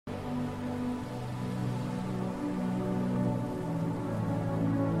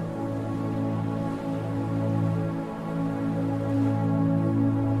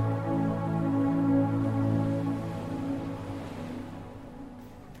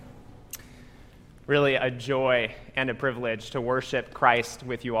Really a joy and a privilege to worship Christ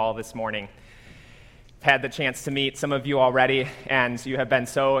with you all this morning. I've had the chance to meet some of you already, and you have been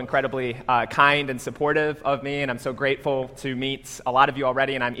so incredibly kind and supportive of me, and I'm so grateful to meet a lot of you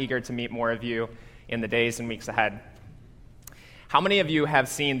already, and I'm eager to meet more of you in the days and weeks ahead. How many of you have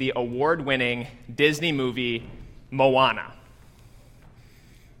seen the award-winning Disney movie Moana?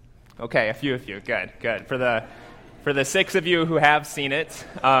 Okay, a few of you. Good. For the 6 of you who have seen it,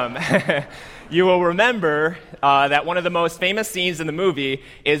 you will remember that one of the most famous scenes in the movie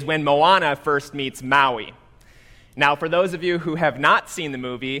is when Moana first meets Maui. Now, for those of you who have not seen the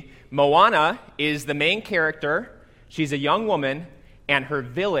movie, Moana is the main character. She's a young woman, and her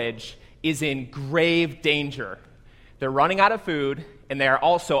village is in grave danger. They're running out of food, and they are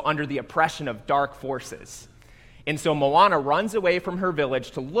also under the oppression of dark forces. And so Moana runs away from her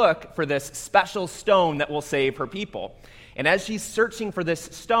village to look for this special stone that will save her people. And as she's searching for this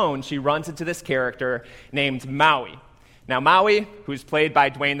stone, she runs into this character named Maui. Now, Maui, who's played by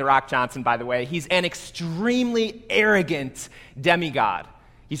Dwayne "The Rock" Johnson, by the way, he's an extremely arrogant demigod.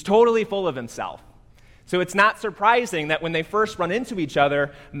 He's totally full of himself. So it's not surprising that when they first run into each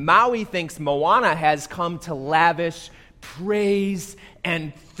other, Maui thinks Moana has come to lavish praise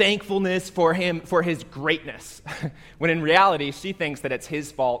and thankfulness for him for his greatness, when in reality, she thinks that it's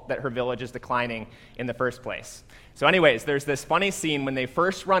his fault that her village is declining in the first place. So anyways, there's this funny scene when they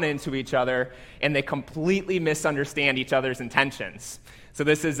first run into each other, and they completely misunderstand each other's intentions. So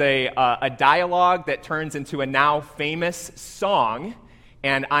this is a dialogue that turns into a now famous song,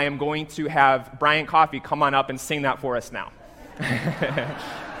 and I am going to have Brian Coffey come on up and sing that for us now.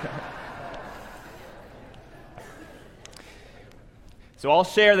 So I'll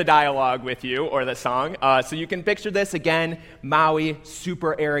share the dialogue with you, or the song, so you can picture this again. Maui,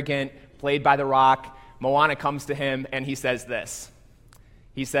 super arrogant, played by The Rock. Moana comes to him, and he says this.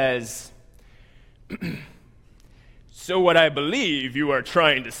 He says, "So what I believe you are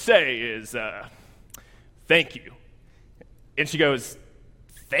trying to say is, thank you." And she goes,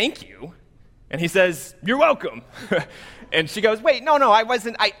 "Thank you?" And he says, "You're welcome." And she goes, "Wait, no, I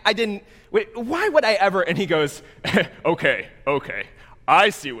wasn't, I didn't, wait, why would I ever?" And he goes, okay. I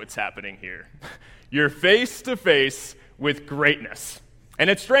see what's happening here. You're face to face with greatness. And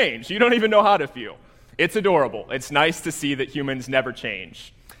it's strange. You don't even know how to feel. It's adorable. It's nice to see that humans never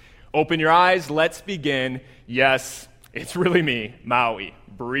change. Open your eyes. Let's begin. Yes, it's really me, Maui.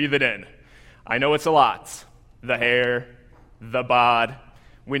 Breathe it in. I know it's a lot. The hair, the bod,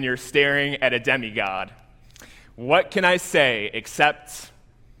 when you're staring at a demigod. What can I say except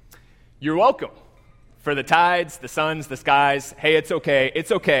you're welcome? For the tides, the suns, the skies, hey, it's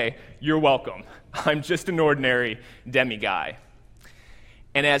okay, you're welcome. I'm just an ordinary demiguy.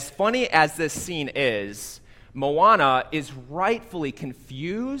 And as funny as this scene is, Moana is rightfully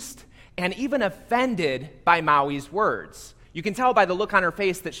confused and even offended by Maui's words. You can tell by the look on her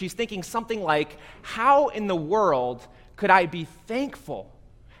face that she's thinking something like, how in the world could I be thankful?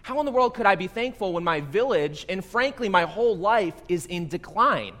 How in the world could I be thankful when my village, and frankly, my whole life is in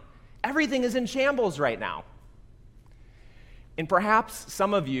decline? Everything is in shambles right now. And perhaps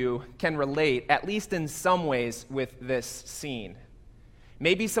some of you can relate, at least in some ways, with this scene.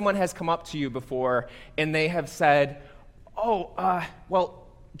 Maybe someone has come up to you before and they have said,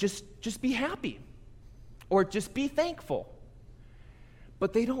 just be happy, or just be thankful.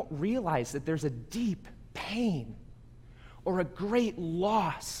 But they don't realize that there's a deep pain, or a great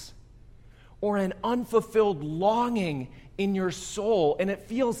loss, or an unfulfilled longing in your soul, and it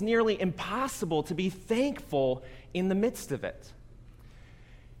feels nearly impossible to be thankful in the midst of it.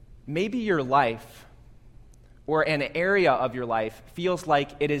 Maybe your life, or an area of your life, feels like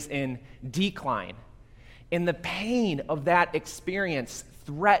it is in decline, and the pain of that experience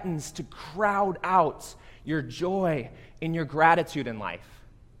threatens to crowd out your joy and your gratitude in life.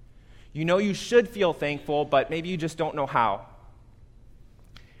 You know you should feel thankful, but maybe you just don't know how.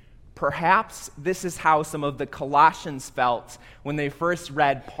 Perhaps this is how some of the Colossians felt when they first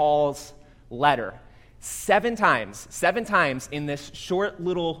read Paul's letter. 7 times in this short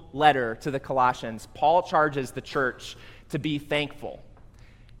little letter to the Colossians, Paul charges the church to be thankful.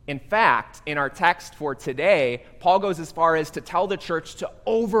 In fact, in our text for today, Paul goes as far as to tell the church to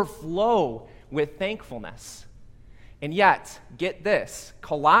overflow with thankfulness. And yet, get this,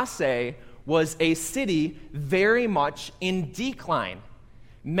 Colossae was a city very much in decline.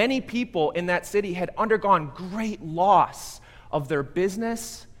 Many people in that city had undergone great loss of their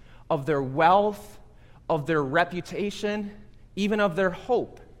business, of their wealth, of their reputation, even of their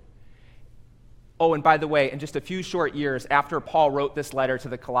hope. Oh, and by the way, in just a few short years after Paul wrote this letter to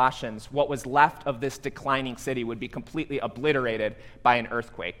the Colossians, what was left of this declining city would be completely obliterated by an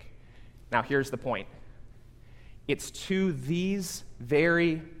earthquake. Now, here's the point. It's to these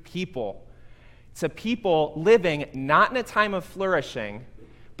very people, to people living not in a time of flourishing,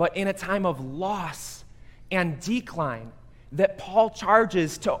 but in a time of loss and decline, that Paul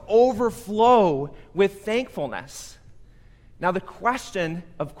charges to overflow with thankfulness. Now, the question,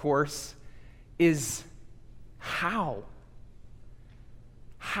 of course, is how?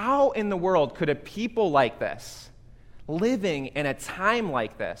 How in the world could a people like this, living in a time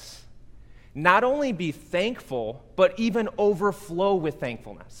like this, not only be thankful, but even overflow with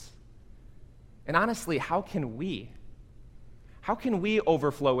thankfulness? And honestly, how can we? How can we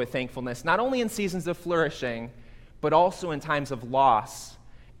overflow with thankfulness, not only in seasons of flourishing, but also in times of loss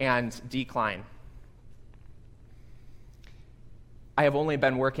and decline? I have only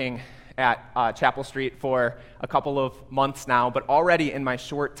been working at Chapel Street for a couple of months now, but already in my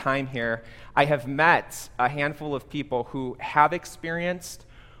short time here, I have met a handful of people who have experienced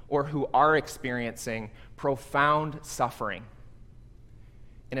or who are experiencing profound suffering.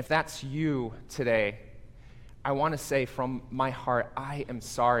 And if that's you today, I want to say from my heart, I am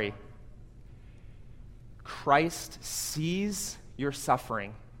sorry. Christ sees your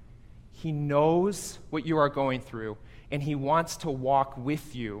suffering. He knows what you are going through, and he wants to walk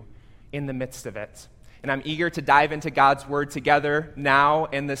with you in the midst of it. And I'm eager to dive into God's word together now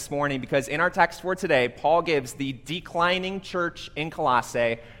and this morning, because in our text for today, Paul gives the declining church in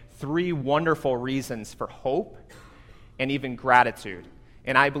Colossae 3 wonderful reasons for hope and even gratitude.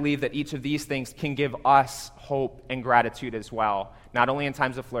 And I believe that each of these things can give us hope and gratitude as well, not only in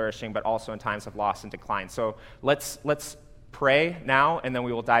times of flourishing, but also in times of loss and decline. So let's pray now, and then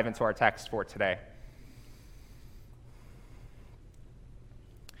we will dive into our text for today.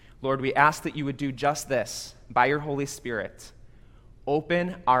 Lord, we ask that you would do just this by your Holy Spirit.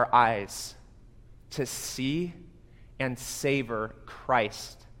 Open our eyes to see and savor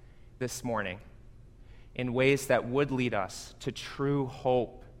Christ this morning in ways that would lead us to true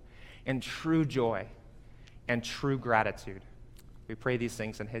hope and true joy and true gratitude. We pray these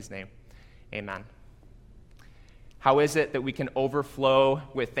things in his name. Amen. How is it that we can overflow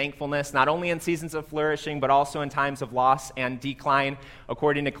with thankfulness, not only in seasons of flourishing, but also in times of loss and decline?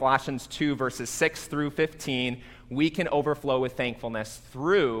 According to Colossians 2, verses 6 through 15, we can overflow with thankfulness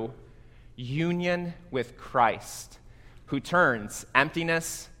through union with Christ, who turns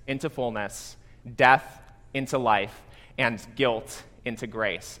emptiness into fullness, death into life, and guilt into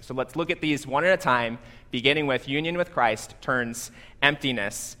grace. So let's look at these one at a time, beginning with union with Christ turns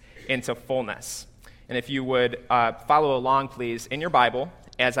emptiness into fullness. And if you would follow along, please, in your Bible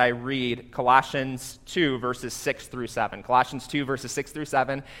as I read Colossians 2, verses 6 through 7. Colossians 2, verses 6 through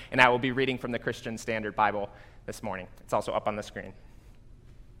 7, and I will be reading from the Christian Standard Bible this morning. It's also up on the screen.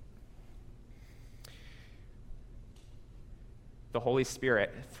 The Holy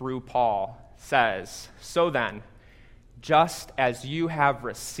Spirit, through Paul, says, "So then, just as you have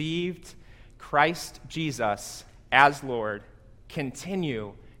received Christ Jesus as Lord,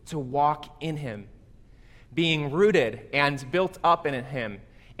 continue to walk in him, being rooted and built up in him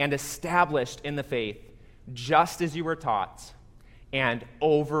and established in the faith, just as you were taught, and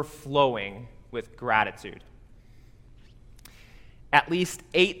overflowing with gratitude." At least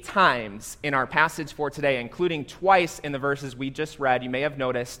 8 times in our passage for today, including twice in the verses we just read, you may have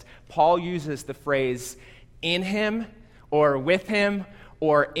noticed, Paul uses the phrase "in him," or "with him,"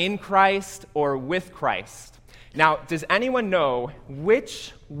 or "in Christ," or "with Christ." Now, does anyone know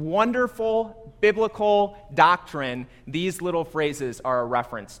which wonderful biblical doctrine these little phrases are a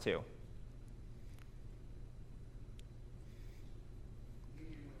reference to?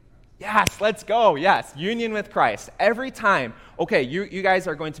 Yes, let's go. Yes, union with Christ. Every time, okay, you guys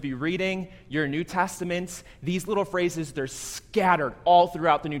are going to be reading your New Testaments. These little phrases, they're scattered all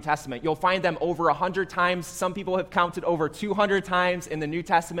throughout the New Testament. You'll find them over 100 times. Some people have counted over 200 times in the New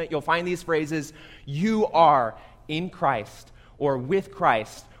Testament. You'll find these phrases, "You are in Christ," or "with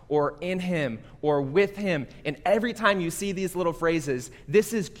Christ," or "in him," or "with him." And every time you see these little phrases,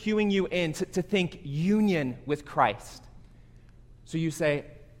 this is cueing you in to think union with Christ. So you say,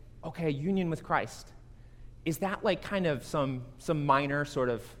 okay, union with Christ. Is that like kind of some minor sort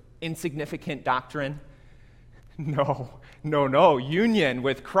of insignificant doctrine? No. Union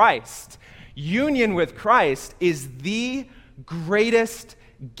with Christ. Union with Christ is the greatest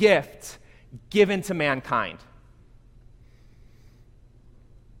gift given to mankind.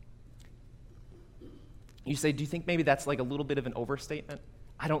 You say, do you think maybe that's like a little bit of an overstatement?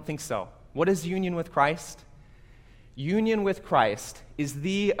 I don't think so. What is union with Christ? Union with Christ is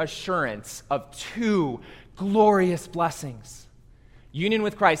the assurance of 2 glorious blessings. Union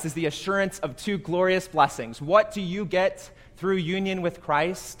with Christ is the assurance of 2 glorious blessings. What do you get through union with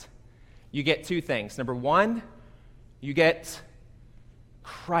Christ? you get two things. Number one, you get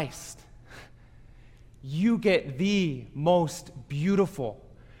Christ. You get the most beautiful,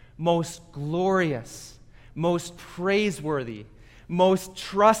 most glorious, most praiseworthy, most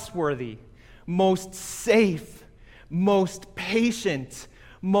trustworthy, most safe, most patient,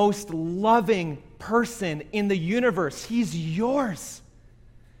 most loving person in the universe. He's yours.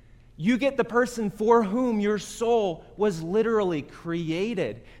 You get the person for whom your soul was literally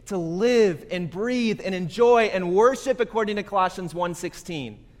created to live and breathe and enjoy and worship according to Colossians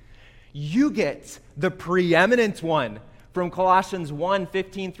 1:16. You get the preeminent one from Colossians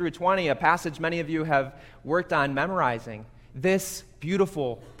 1:15 through 20, a passage many of you have worked on memorizing. This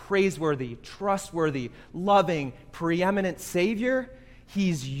beautiful, praiseworthy, trustworthy, loving, preeminent Savior,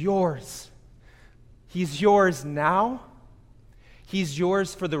 He's yours. He's yours now. He's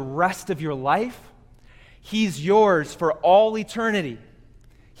yours for the rest of your life. He's yours for all eternity.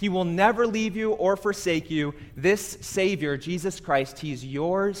 He will never leave you or forsake you. This Savior, Jesus Christ, He's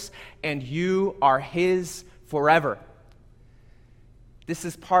yours, and you are His forever. This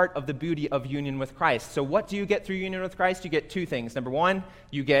is part of the beauty of union with Christ. So what do you get through union with Christ? You get two things. Number one,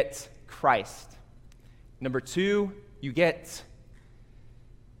 you get Christ. Number two, you get,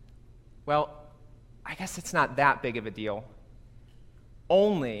 well, I guess it's not that big of a deal.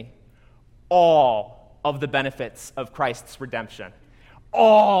 Only all of the benefits of Christ's redemption.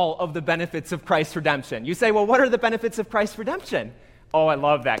 All of the benefits of Christ's redemption. You say, well, what are the benefits of Christ's redemption? Oh, I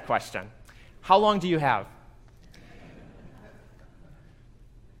love that question. How long do you have?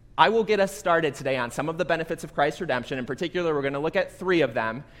 I will get us started today on some of the benefits of Christ's redemption. In particular, we're going to look at 3 of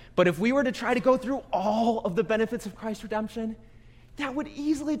them. But if we were to try to go through all of the benefits of Christ's redemption, that would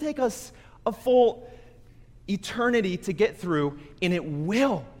easily take us a full eternity to get through, and it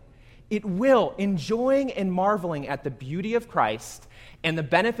will. It will. Enjoying and marveling at the beauty of Christ and the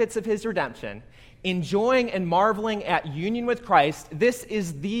benefits of His redemption, enjoying and marveling at union with Christ, this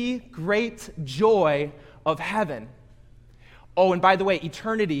is the great joy of heaven. Oh, and by the way,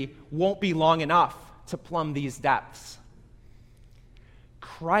 eternity won't be long enough to plumb these depths.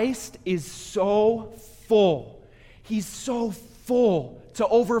 Christ is so full. He's so full to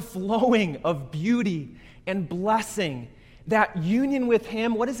overflowing of beauty and blessing that union with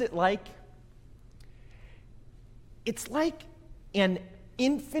Him, what is it like? It's like an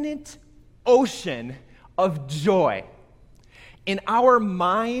infinite ocean of joy. And our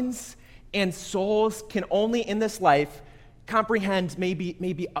minds and souls can only in this life comprehend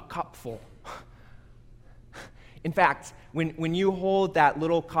maybe a cupful. In fact, when you hold that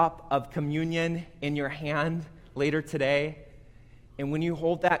little cup of communion in your hand later today, and when you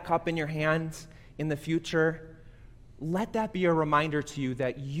hold that cup in your hand in the future, let that be a reminder to you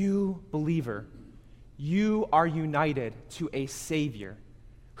that you, believer, you are united to a Savior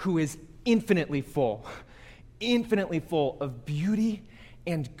who is infinitely full of beauty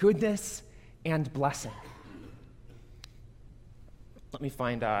and goodness and blessing. Let me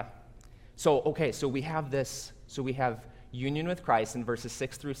find, so we have this, so we have union with Christ in verses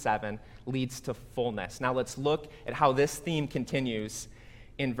 6 through 7 leads to fullness. Now let's look at how this theme continues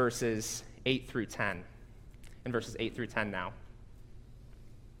in verses 8 through 10. In verses 8 through 10 now.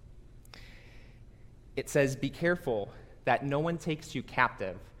 It says, "Be careful that no one takes you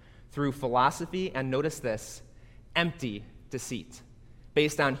captive through philosophy," and notice this, "empty deceit,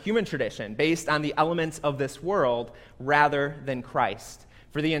 based on human tradition, based on the elements of this world, rather than Christ.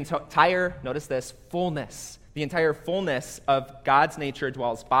 For the entire, notice this, fullness, the entire fullness of God's nature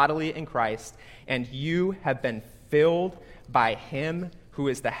dwells bodily in Christ, and you have been filled by Him who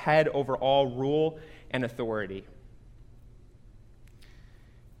is the head over all rule and authority."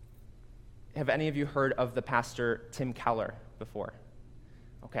 Have any of you heard of the pastor Tim Keller before?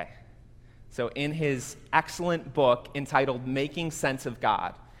 Okay. So in his excellent book entitled Making Sense of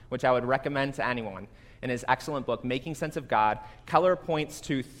God, which I would recommend to anyone, in his excellent book, Making Sense of God, Keller points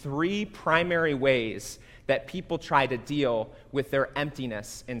to 3 primary ways that people try to deal with their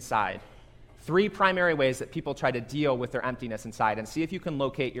emptiness inside. 3 primary ways that people try to deal with their emptiness inside, and see if you can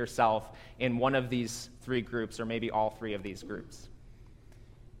locate yourself in one of these 3 groups, or maybe all 3 of these groups.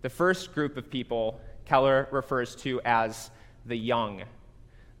 The first group of people Keller refers to as the young.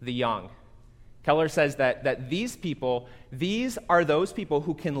 The young. Keller says that these people, these are those people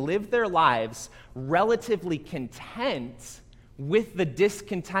who can live their lives relatively content with the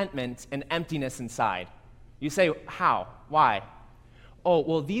discontentment and emptiness inside. You say, how? Why? Oh,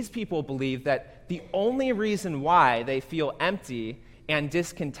 well, these people believe that the only reason why they feel empty and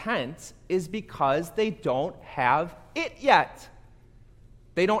discontent is because they don't have it yet.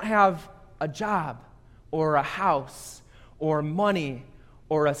 They don't have a job or a house or money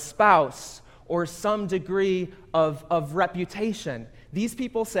or a spouse or some degree of reputation. These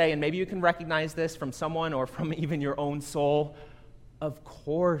people say, and maybe you can recognize this from someone or from even your own soul, of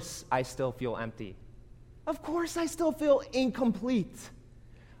course I still feel empty. Of course I still feel incomplete.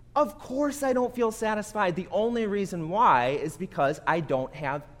 Of course I don't feel satisfied. The only reason why is because I don't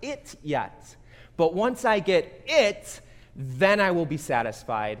have it yet. But once I get it, then I will be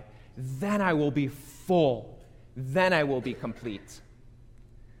satisfied. Then I will be full. Then I will be complete.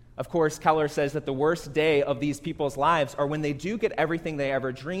 Of course, Keller says that the worst day of these people's lives are when they do get everything they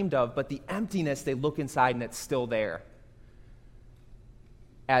ever dreamed of, but the emptiness, they look inside and it's still there.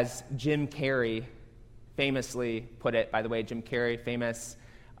 As Jim Carrey famously put it, by the way, Jim Carrey, famous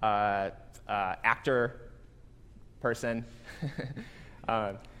actor person,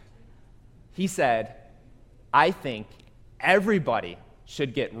 he said, I think everybody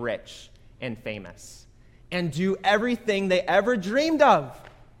should get rich and famous and do everything they ever dreamed of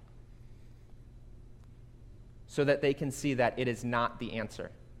so that they can see that it is not the answer.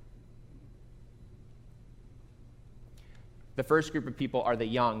 The first group of people are the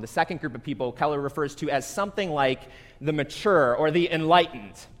young. The second group of people Keller refers to as something like the mature or the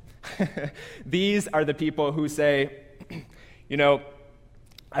enlightened. These are the people who say, you know,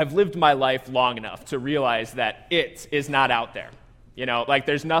 I've lived my life long enough to realize that it is not out there. You know, like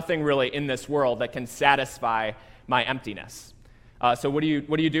there's nothing really in this world that can satisfy my emptiness. So what do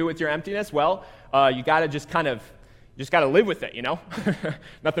you do with your emptiness? Well, you got to just got to live with it, you know?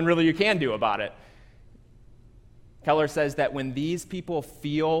 Nothing really you can do about it. Keller says that when these people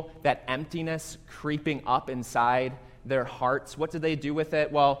feel that emptiness creeping up inside their hearts, what do they do with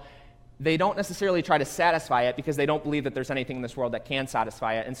it? Well, they don't necessarily try to satisfy it because they don't believe that there's anything in this world that can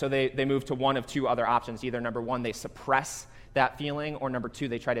satisfy it. And so they move to one of two other options. Either number one, they suppress that feeling, or number two,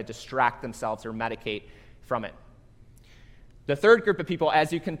 they try to distract themselves or medicate from it. The third group of people,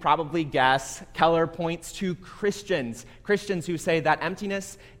 as you can probably guess, Keller points to Christians who say that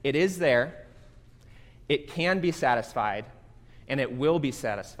emptiness, it is there, it can be satisfied, and it will be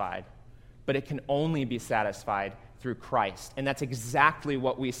satisfied, but it can only be satisfied through Christ. And that's exactly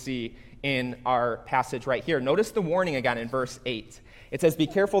what we see in our passage right here. Notice the warning again in verse 8. It says, be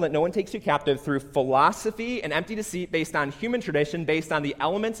careful that no one takes you captive through philosophy and empty deceit based on human tradition, based on the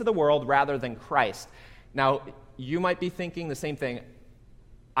elements of the world rather than Christ. Now, you might be thinking the same thing.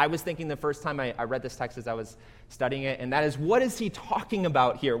 I was thinking the first time I read this text as I was studying it, and that is, what is he talking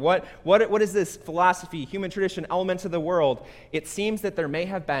about here? What is this philosophy, human tradition, elements of the world? It seems that there may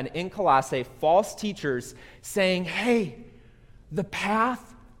have been in Colossae false teachers saying, hey, the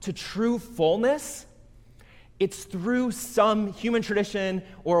path to true fullness, it's through some human tradition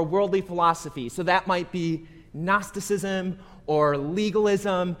or a worldly philosophy. So that might be Gnosticism or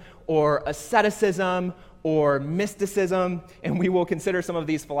legalism or asceticism or mysticism, and we will consider some of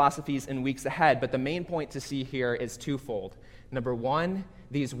these philosophies in weeks ahead. But the main point to see here is twofold. Number one,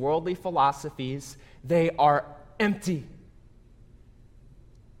 these worldly philosophies, they are empty.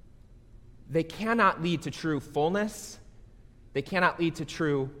 They cannot lead to true fullness. They cannot lead to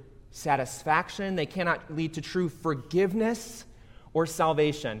true satisfaction. They cannot lead to true forgiveness or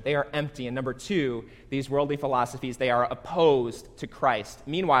salvation. They are empty. And number two, these worldly philosophies, they are opposed to Christ.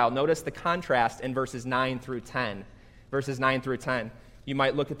 Meanwhile, notice the contrast in verses 9 through 10. Verses 9 through 10. You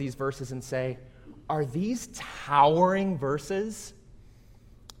might look at these verses and say, are these towering verses?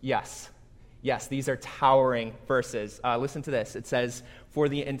 Yes. Yes, these are towering verses. Listen to this. It says, for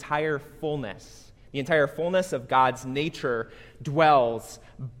the entire fullness of God's nature dwells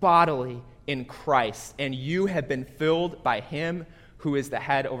bodily in Christ, and you have been filled by him who is the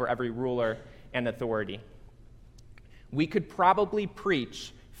head over every ruler and authority. We could probably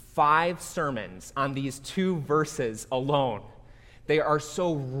preach 5 sermons on these 2 verses alone. They are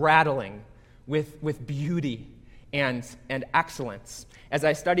so rattling with beauty and excellence. As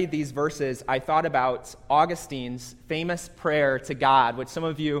I studied these verses, I thought about Augustine's famous prayer to God, which some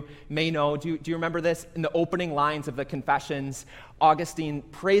of you may know. Do you remember this? In the opening lines of the Confessions, Augustine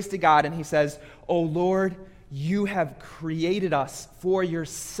prays to God, and he says, "O Lord, you have created us for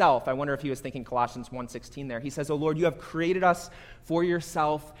yourself." I wonder if he was thinking Colossians 1:16 there. He says, "O Lord, you have created us for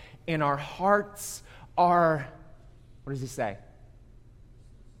yourself, and our hearts are," what does he say?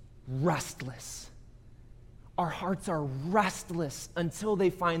 "Restless." Our hearts are restless until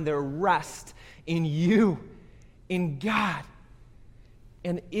they find their rest in you, in God.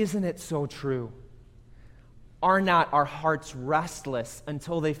 And isn't it so true? Are not our hearts restless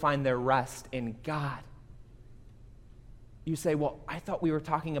until they find their rest in God? You say, well, I thought we were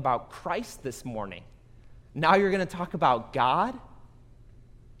talking about Christ this morning. Now you're going to talk about God?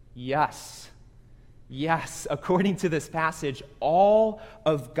 Yes. Yes, according to this passage, all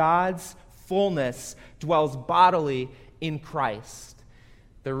of God's fullness dwells bodily in Christ.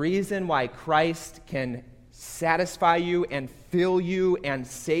 The reason why Christ can satisfy you and fill you and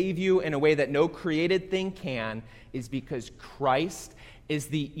save you in a way that no created thing can is because Christ is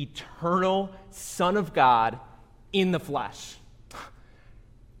the eternal Son of God in the flesh.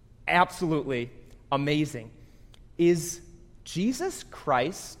 Absolutely amazing. Is Jesus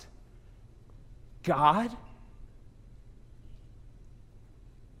Christ God?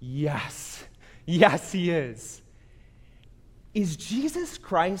 Yes. Yes, he is. Is Jesus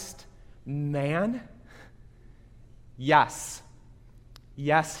Christ man? Yes.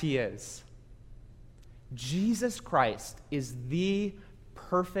 Yes, he is. Jesus Christ is the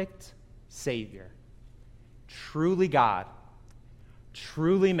perfect Savior. Truly God,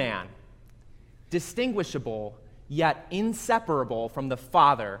 truly man, distinguishable yet inseparable from the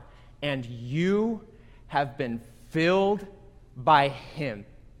Father, and you have been filled by him.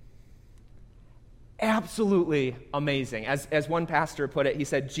 Absolutely amazing. As one pastor put it, he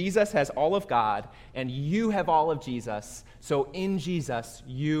said, Jesus has all of God, and you have all of Jesus, so in Jesus,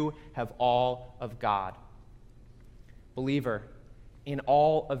 you have all of God. Believer, in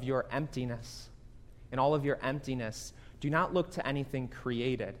all of your emptiness, do not look to anything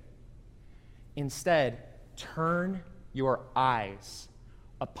created. Instead, turn your eyes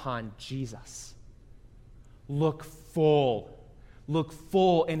upon Jesus. Look full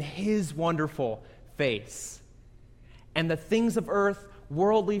in his wonderful face. And the things of earth,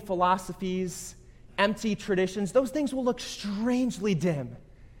 worldly philosophies, empty traditions, those things will look strangely dim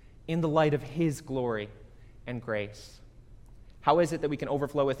in the light of his glory and grace. How is it that we can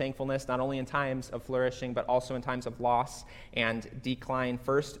overflow with thankfulness, not only in times of flourishing, but also in times of loss and decline?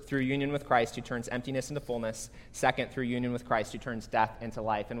 First, through union with Christ, who turns emptiness into fullness. Second, through union with Christ, who turns death into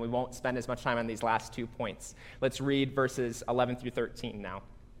life. And we won't spend as much time on these last 2 points. Let's read verses 11 through 13 now.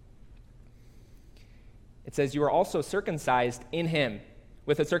 It says, "You are also circumcised in him,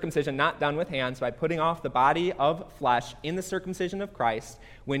 with a circumcision not done with hands, by putting off the body of flesh in the circumcision of Christ,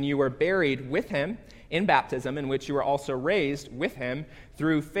 when you were buried with him in baptism, in which you were also raised with him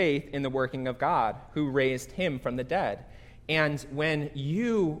through faith in the working of God, who raised him from the dead. And when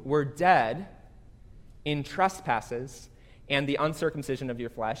you were dead in trespasses and the uncircumcision of your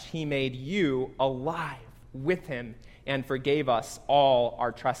flesh, he made you alive with him and forgave us all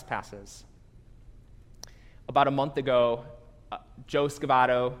our trespasses." About a month ago, Joe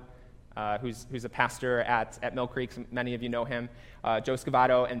Scavato, who's a pastor at Mill Creek, many of you know him, Joe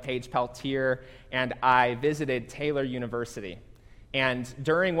Scavato and Paige Peltier, and I visited Taylor University. And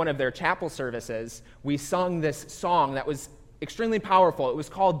during one of their chapel services, we sung this song that was extremely powerful. It was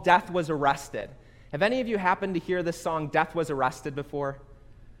called "Death Was Arrested." Have any of you happened to hear this song, "Death Was Arrested," before?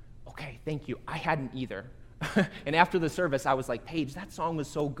 Okay, thank you. I hadn't either. And after the service, I was like, "Paige, that song was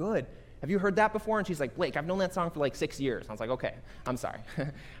so good. Have you heard that before?" And she's like, "Blake, I've known that song for like 6 years." I was like, "Okay, I'm sorry."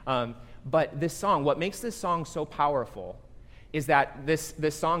 But this song, what makes this song so powerful is that this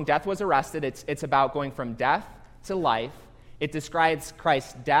song, "Death Was Arrested," it's about going from death to life. It describes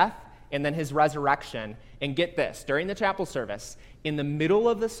Christ's death and then his resurrection. And get this, during the chapel service, in the middle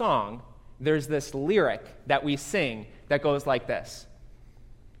of the song, there's this lyric that we sing that goes like this.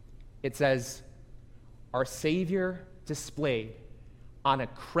 It says, "Our Savior displayed on a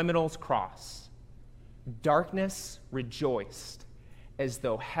criminal's cross, darkness rejoiced as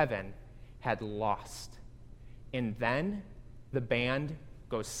though heaven had lost. And then the band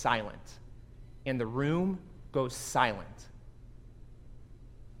goes silent, and the room goes silent."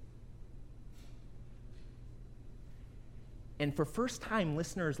 And for first-time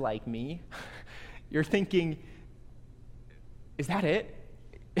listeners like me, you're thinking, is that it?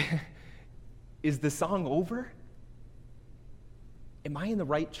 Is the song over? Am I in the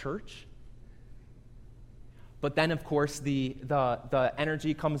right church? But then, of course, the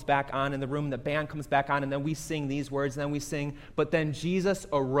energy comes back on in the room, the band comes back on, and then we sing these words, and then we sing, "But then Jesus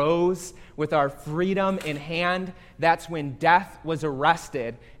arose with our freedom in hand." That's when death was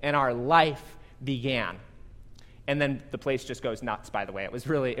arrested and our life began. And then the place just goes nuts, by the way. It was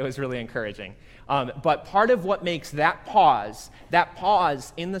really encouraging. But part of what makes that pause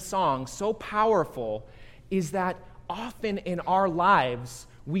in the song so powerful is that often in our lives,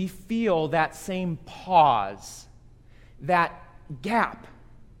 we feel that same pause, that gap,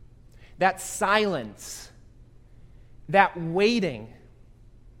 that silence, that waiting,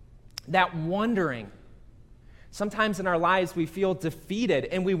 that wondering. Sometimes in our lives, we feel defeated,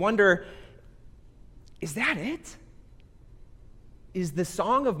 and we wonder, is that it? Is the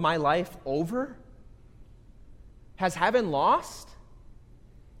song of my life over? Has heaven lost?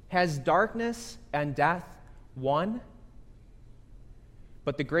 Has darkness and death won?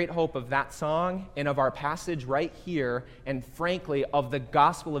 But the great hope of that song and of our passage right here, and frankly, of the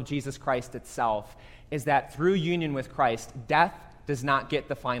gospel of Jesus Christ itself, is that through union with Christ, death does not get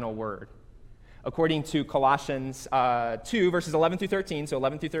the final word. According to Colossians 2, verses 11 through 13, so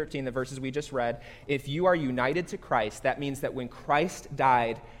 11 through 13, the verses we just read, if you are united to Christ, that means that when Christ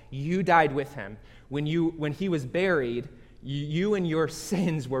died, you died with him. When he was buried, you and your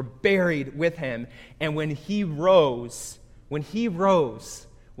sins were buried with him. And when he rose,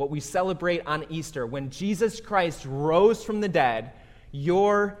 what we celebrate on Easter, when Jesus Christ rose from the dead,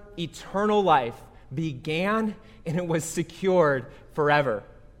 your eternal life began and it was secured forever.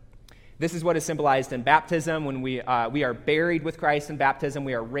 This is what is symbolized in baptism. When we are buried with Christ in baptism,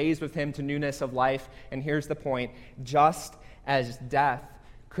 we are raised with him to newness of life. And here's the point. Just as death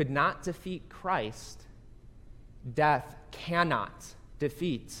could not defeat Christ, death cannot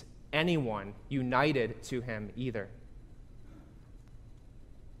defeat anyone united to him either.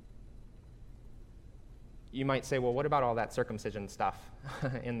 You might say, well, what about all that circumcision stuff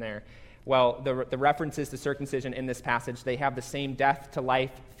in there? Well, the references to circumcision in this passage, they have the same death to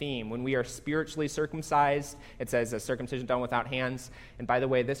life theme. When we are spiritually circumcised, it says a circumcision done without hands. And by the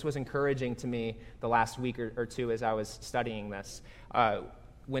way, this was encouraging to me the last week or two as I was studying this.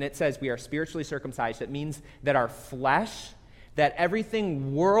 When it says we are spiritually circumcised, it means that our flesh, that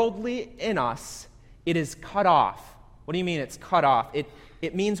everything worldly in us, it is cut off. What do you mean it's cut off?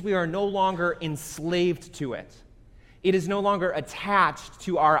 It means we are no longer enslaved to it. It is no longer attached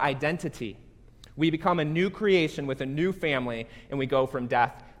to our identity. We become a new creation with a new family, and we go from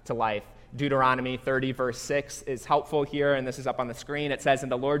death to life. Deuteronomy 30, verse 6 is helpful here, and this is up on the screen. It says,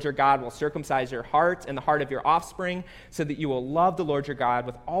 and the Lord your God will circumcise your heart and the heart of your offspring, so that you will love the Lord your God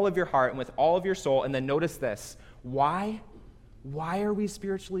with all of your heart and with all of your soul. And then notice this. Why? Why are we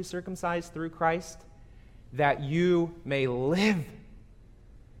spiritually circumcised through Christ? That you may live.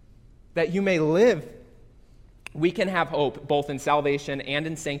 That you may live. We can have hope both in salvation and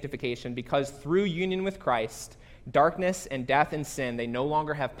in sanctification because through union with Christ, darkness and death and sin, they no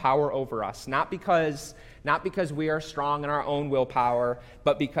longer have power over us. Not because we are strong in our own willpower,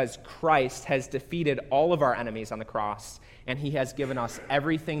 but because Christ has defeated all of our enemies on the cross, and he has given us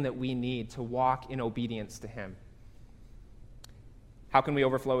everything that we need to walk in obedience to him. How can we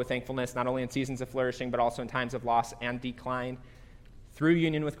overflow with thankfulness, not only in seasons of flourishing, but also in times of loss and decline? Through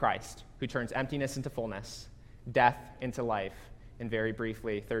union with Christ, who turns emptiness into fullness, death into life. And very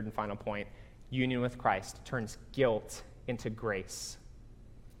briefly, third and final point, union with Christ turns guilt into grace.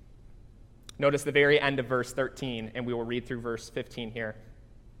 Notice the very end of verse 13, and we will read through verse 15 here.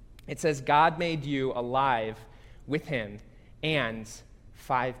 It says, God made you alive with him, and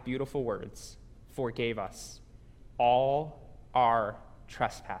 5 beautiful words, forgave us all our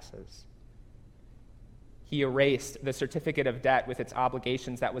trespasses. He erased the certificate of debt with its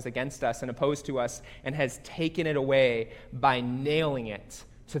obligations that was against us and opposed to us, and has taken it away by nailing it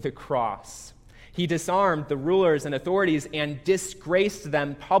to the cross. He disarmed the rulers and authorities and disgraced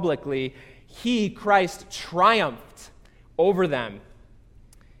them publicly. He, Christ, triumphed over them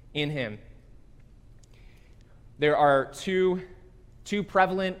in him. There are two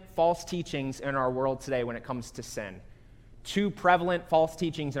prevalent false teachings in our world today when it comes to sin. 2 prevalent false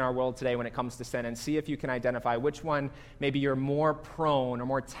teachings in our world today when it comes to sin, and see if you can identify which one maybe you're more prone or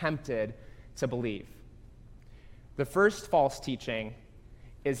more tempted to believe. The first false teaching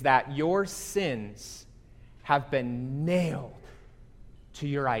is that your sins have been nailed to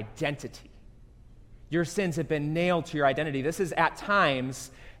your identity. Your sins have been nailed to your identity. This is at times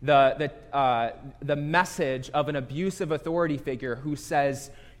the message of an abusive authority figure who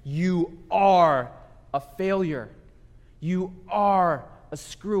says, you are a failure. You are a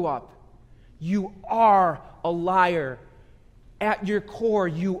screw-up. You are a liar. At your core,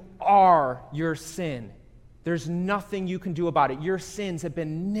 you are your sin. There's nothing you can do about it. Your sins have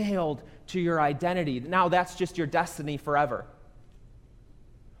been nailed to your identity. Now that's just your destiny forever.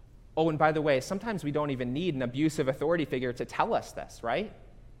 Oh, and by the way, sometimes we don't even need an abusive authority figure to tell us this, right?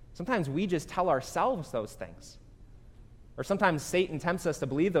 Sometimes we just tell ourselves those things. Or sometimes Satan tempts us to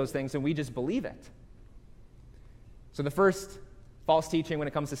believe those things and we just believe it. So the first false teaching when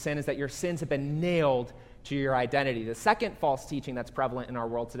it comes to sin is that your sins have been nailed to your identity. The second false teaching that's prevalent in our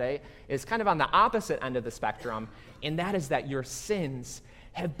world today is kind of on the opposite end of the spectrum, and that is that your sins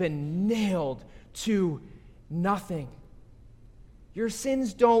have been nailed to nothing. Your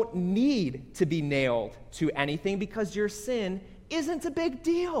sins don't need to be nailed to anything because your sin isn't a big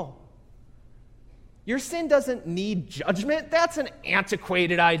deal. Your sin doesn't need judgment. That's an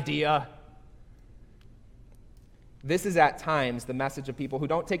antiquated idea. This is at times the message of people who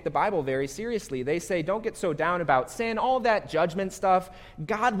don't take the Bible very seriously. They say, don't get so down about sin, all that judgment stuff.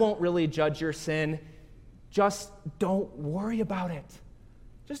 God won't really judge your sin. Just don't worry about it.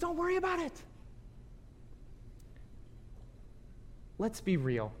 Just don't worry about it. Let's be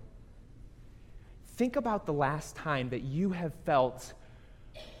real. Think about the last time that you have felt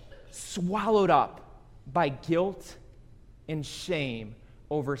swallowed up by guilt and shame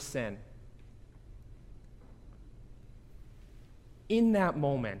over sin. In that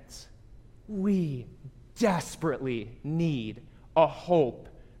moment, we desperately need a hope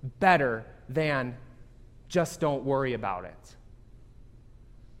better than just don't worry about it.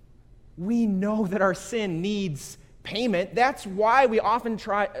 We know that our sin needs payment. That's why we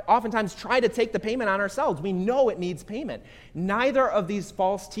oftentimes try to take the payment on ourselves. We know it needs payment. Neither of these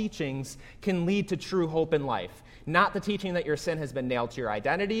false teachings can lead to true hope in life. Not the teaching that your sin has been nailed to your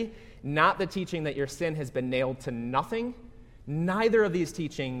identity, not the teaching that your sin has been nailed to nothing. Neither of these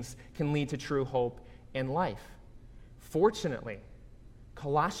teachings can lead to true hope in life. Fortunately,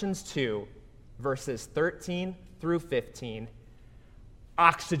 Colossians 2, verses 13 through 15,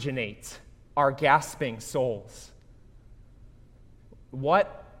 oxygenate our gasping souls.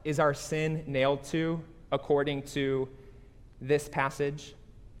 What is our sin nailed to according to this passage?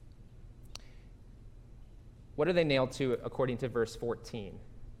 What are they nailed to according to verse 14?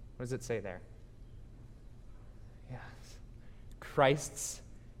 What does it say there? Yes. Christ's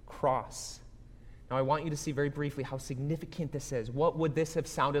cross. Now, I want you to see very briefly how significant this is. What would this have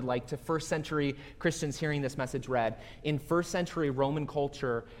sounded like to first century Christians hearing this message read? In first century Roman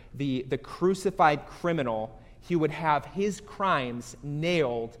culture, the crucified criminal, he would have his crimes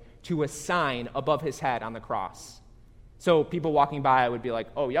nailed to a sign above his head on the cross. So people walking by would be like,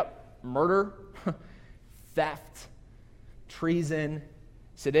 oh, yep, murder, theft, treason,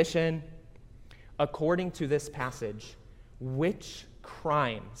 sedition. According to this passage, which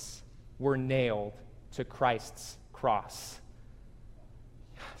crimes were nailed to Christ's cross?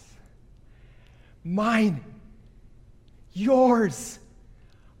 Yes. Mine, yours,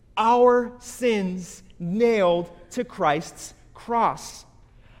 our sins nailed to Christ's cross.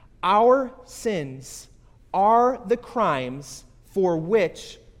 Our sins are the crimes for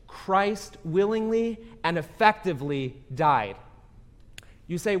which Christ willingly and effectively died.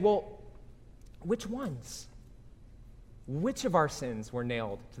 You say, well, which ones? Which of our sins were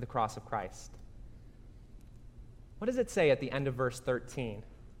nailed to the cross of Christ? What does it say at the end of verse 13?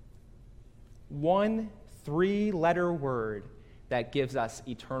 One 3-letter word that gives us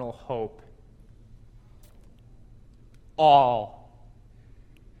eternal hope. All.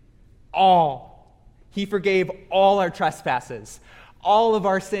 All. He forgave all our trespasses. All of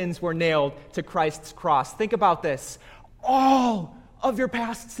our sins were nailed to Christ's cross. Think about this. All of your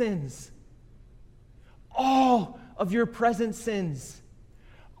past sins. All of your present sins.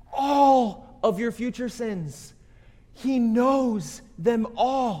 All of your future sins. He knows them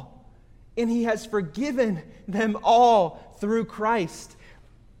all. And he has forgiven them all through Christ.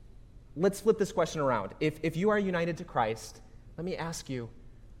 Let's flip this question around. If you are united to Christ, let me ask you,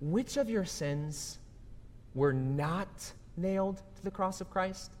 which of your sins were not nailed to the cross of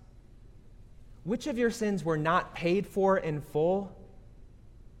Christ? Which of your sins were not paid for in full?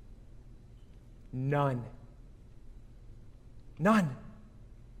 None. None.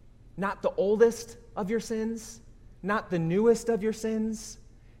 Not the oldest of your sins, not the newest of your sins,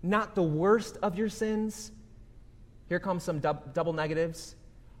 not the worst of your sins. Here comes some double negatives.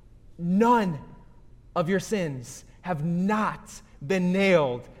 None of your sins have not been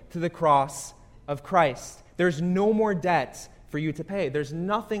nailed to the cross of Christ. There's no more debt for you to pay. There's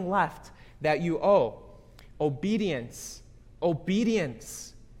nothing left that you owe. Obedience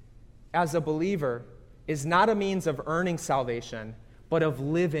as a believer is not a means of earning salvation, but of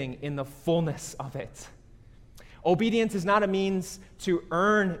living in the fullness of it. Obedience is not a means to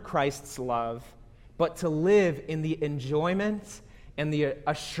earn Christ's love, but to live in the enjoyment and the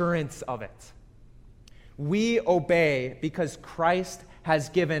assurance of it. We obey because Christ has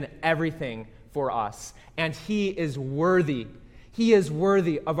given everything for us, and he is worthy. He is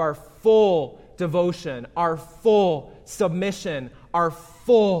worthy of our full devotion, our full submission, our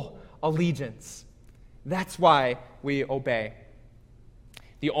full allegiance. That's why we obey.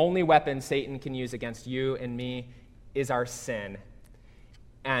 The only weapon Satan can use against you and me is our sin.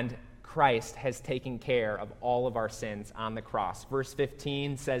 And Christ has taken care of all of our sins on the cross. Verse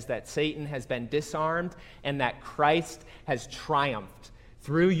 15 says that Satan has been disarmed and that Christ has triumphed.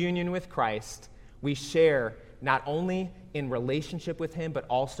 Through union with Christ, we share not only in relationship with him, but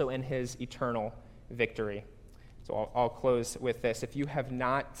also in his eternal victory. So I'll close with this. If you have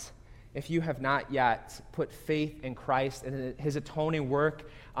not if you have not yet put faith in Christ and his atoning work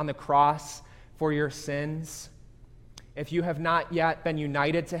on the cross for your sins, if you have not yet been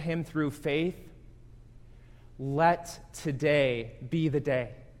united to him through faith, let today be the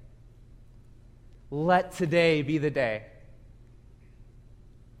day. Let today be the day.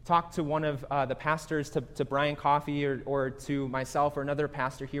 Talk to one of the pastors, to Brian Coffey or to myself or another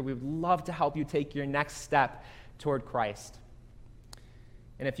pastor here. We would love to help you take your next step toward Christ.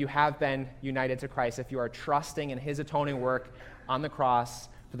 And if you have been united to Christ, if you are trusting in his atoning work on the cross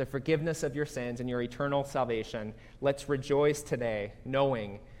for the forgiveness of your sins and your eternal salvation, let's rejoice today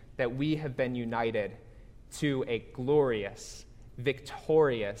knowing that we have been united to a glorious,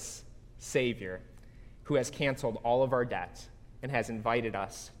 victorious Savior who has canceled all of our debt and has invited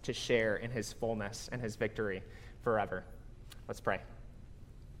us to share in his fullness and his victory forever. Let's pray.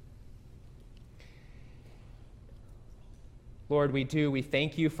 Lord, we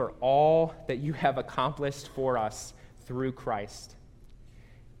thank you for all that you have accomplished for us through Christ.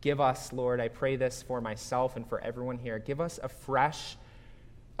 Give us, Lord, I pray this for myself and for everyone here, give us a fresh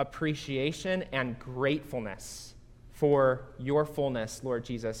appreciation and gratefulness for your fullness, Lord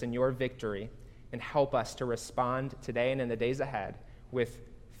Jesus, and your victory, and help us to respond today and in the days ahead with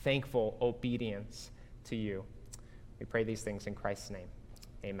thankful obedience to you. We pray these things in Christ's name.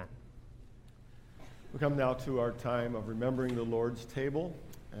 Amen. We come now to our time of remembering the Lord's table.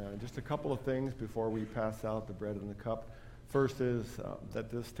 Just a couple of things before we pass out the bread and the cup. First is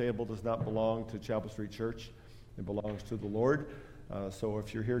that this table does not belong to Chapel Street Church. It belongs to the Lord. So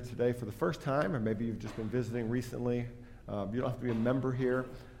if you're here today for the first time, or maybe you've just been visiting recently, you don't have to be a member here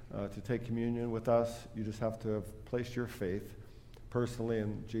to take communion with us. You just have to have placed your faith personally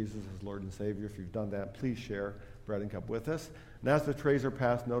in Jesus as Lord and Savior. If you've done that, please share bread and cup with us. And as the trays are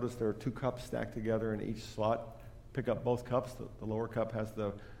passed, notice there are 2 cups stacked together in each slot. Pick up both cups. The lower cup has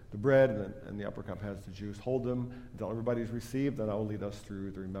the bread, and the upper cup has the juice. Hold them until everybody's received, and I will lead us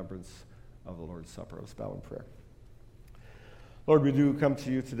through the remembrance of the Lord's Supper. Let's bow in prayer. Lord, we do come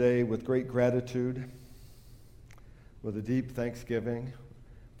to you today with great gratitude, with a deep thanksgiving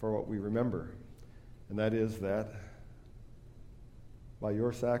for what we remember, and that is that by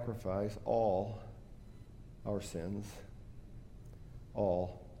your sacrifice, all our sins,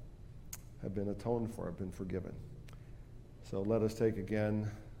 all have been atoned for, have been forgiven. So let us take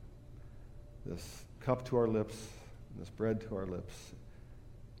again this cup to our lips, this bread to our lips,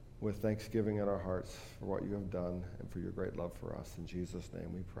 with thanksgiving in our hearts for what you have done and for your great love for us. In Jesus'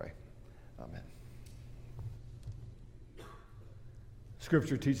 name we pray. Amen.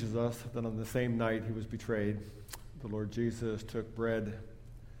 Scripture teaches us that on the same night he was betrayed, the Lord Jesus took bread,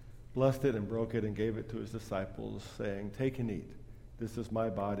 blessed it and broke it and gave it to his disciples, saying, "Take and eat. This is my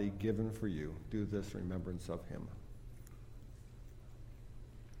body given for you. Do this in remembrance of him."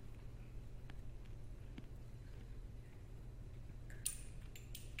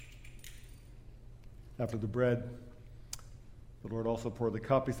 After the bread, the Lord also poured the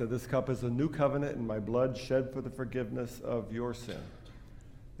cup. He said, "This cup is a new covenant in my blood shed for the forgiveness of your sin."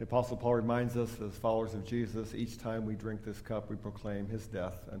 The Apostle Paul reminds us, as followers of Jesus, each time we drink this cup, we proclaim his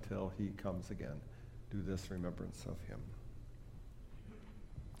death until he comes again. Do this in remembrance of him.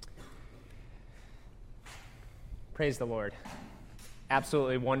 Praise the Lord.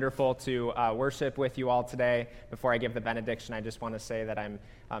 Absolutely wonderful to worship with you all today. Before I give the benediction, I just want to say that I'm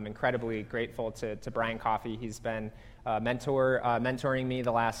incredibly grateful to Brian Coffey. He's been mentoring me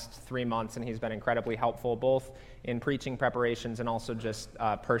the last 3 months, and he's been incredibly helpful, both in preaching preparations and also just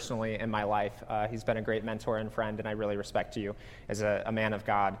personally in my life. He's been a great mentor and friend, and I really respect you as a man of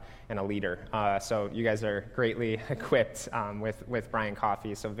God and a leader. So you guys are greatly equipped with Brian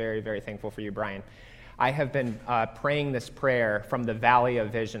Coffey, so very, very thankful for you, Brian. I have been praying this prayer from the Valley of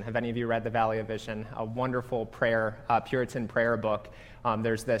Vision. Have any of you read the Valley of Vision? A wonderful prayer, Puritan prayer book.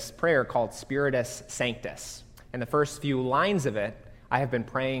 There's this prayer called Spiritus Sanctus. And the first few lines of it, I have been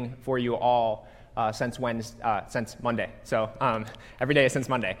praying for you all since Monday. So every day since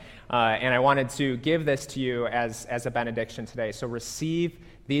Monday. And I wanted to give this to you as a benediction today. So receive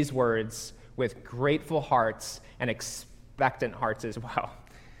these words with grateful hearts and expectant hearts as well.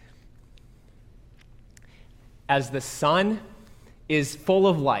 As the sun is full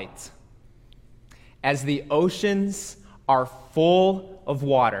of light, as the oceans are full of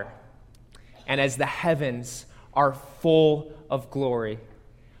water, and as the heavens are full of glory,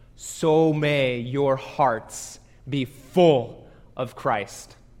 so may your hearts be full of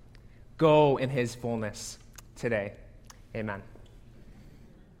Christ. Go in his fullness today. Amen.